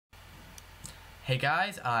Hey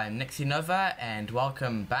guys, I'm Nixinova and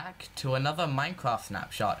welcome back to another Minecraft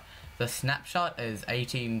snapshot. The snapshot is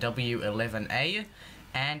 18W11A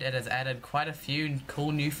and it has added quite a few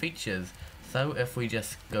cool new features. So if we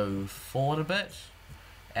just go forward a bit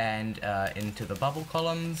and into the bubble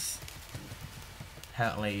columns,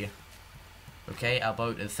 apparently, okay, our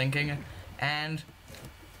boat is sinking, and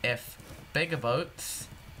if bigger boats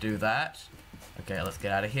do that, okay, let's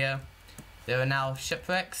get out of here. There are now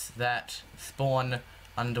shipwrecks that spawn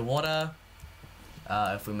underwater.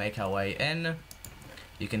 If we make our way in,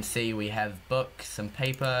 you can see we have books, some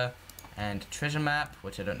paper, and treasure map,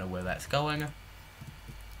 which I don't know where that's going.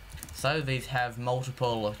 So these have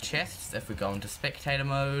multiple chests. If we go into spectator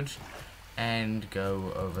mode and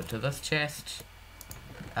go over to this chest,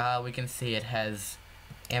 we can see it has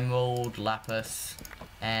emerald, lapis,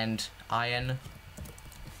 and iron,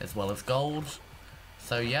 as well as gold.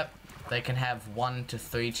 So yep, they can have 1 to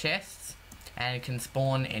 3 chests and it can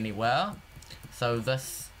spawn anywhere. So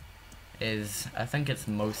this is, I think it's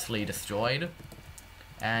mostly destroyed,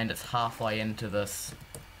 and it's halfway into this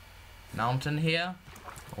mountain here,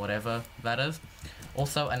 whatever that is.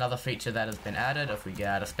 Also, another feature that has been added, if we get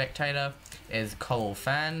out of spectator, is coral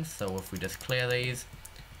fans. So if we just clear these,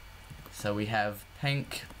 so we have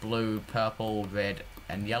pink, blue, purple, red,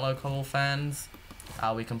 and yellow coral fans.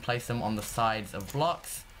 We can place them on the sides of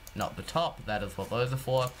blocks, not the top. That is what those are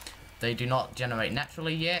for. They do not generate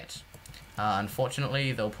naturally yet.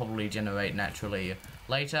 Unfortunately, they'll probably generate naturally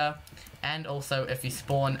later. And also, if you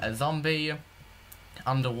spawn a zombie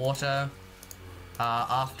underwater,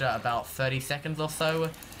 after about 30 seconds or so,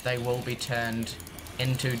 they will be turned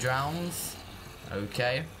into drowns.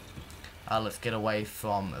 Okay, let's get away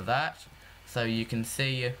from that. So you can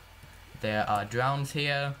see there are drowns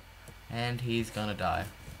here, and he's gonna die.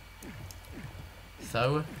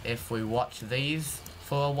 So if we watch these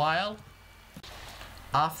for a while,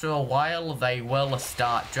 after a while they will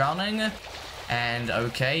start drowning, and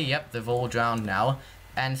okay, yep, they've all drowned now,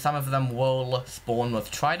 and some of them will spawn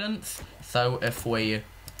with tridents. So if we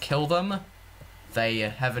kill them, they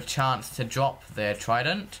have a chance to drop their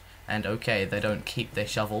trident, and okay, they don't keep their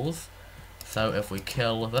shovels. So if we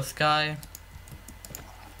kill this guy,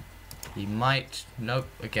 he might, nope,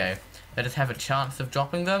 okay, they just have a chance of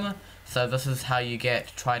dropping them. So this is how you get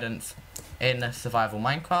tridents in survival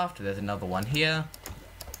Minecraft. There's another one here.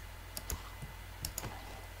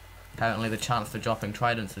 Apparently the chance for dropping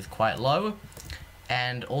tridents is quite low.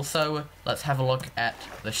 And also, let's have a look at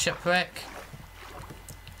the shipwreck.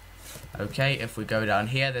 Okay, if we go down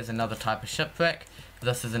here, there's another type of shipwreck.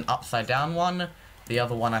 This is an upside down one. The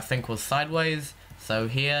other one I think was sideways. So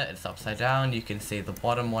here, it's upside down. You can see the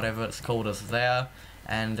bottom, whatever it's called, is there.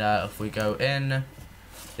 And if we go in,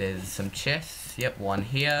 there's some chests. Yep, one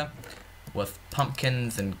here with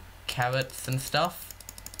pumpkins and carrots and stuff.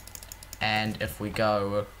 And if we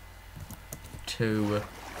go to,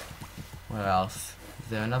 where else? Is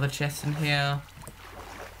there another chest in here?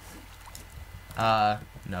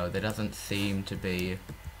 No, there doesn't seem to be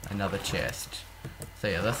another chest. So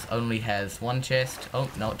yeah, this only has one chest. Oh,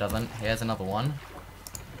 no it doesn't. Here's another one.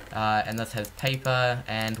 And this has paper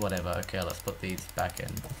and whatever. Okay, let's put these back in.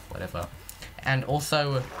 Whatever. And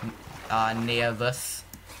also, near this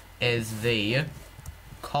is the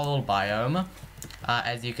coral biome.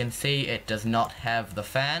 As you can see, it does not have the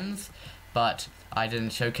fans, but I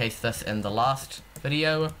didn't showcase this in the last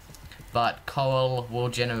video. But coral will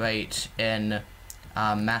generate in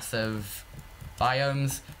massive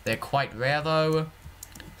biomes. They're quite rare though,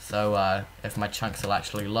 so if my chunks will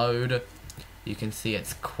actually load, you can see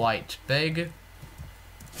it's quite big.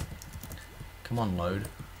 Come on, load.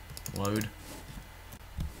 Load.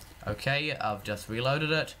 Okay, I've just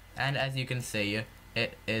reloaded it, and as you can see,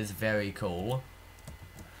 it is very cool.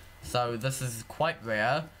 So this is quite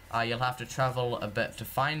rare. You'll have to travel a bit to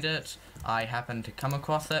find it. I happened to come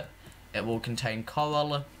across it. It will contain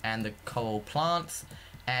coral and the coral plants,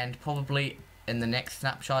 and probably in the next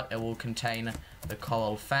snapshot it will contain the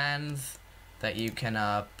coral fans that you can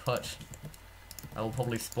put. It will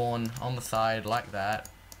probably spawn on the side like that.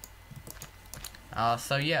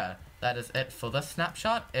 So yeah, that is it for this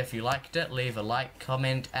snapshot. If you liked it, leave a like,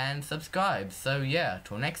 comment, and subscribe. So yeah,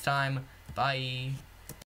 till next time, bye.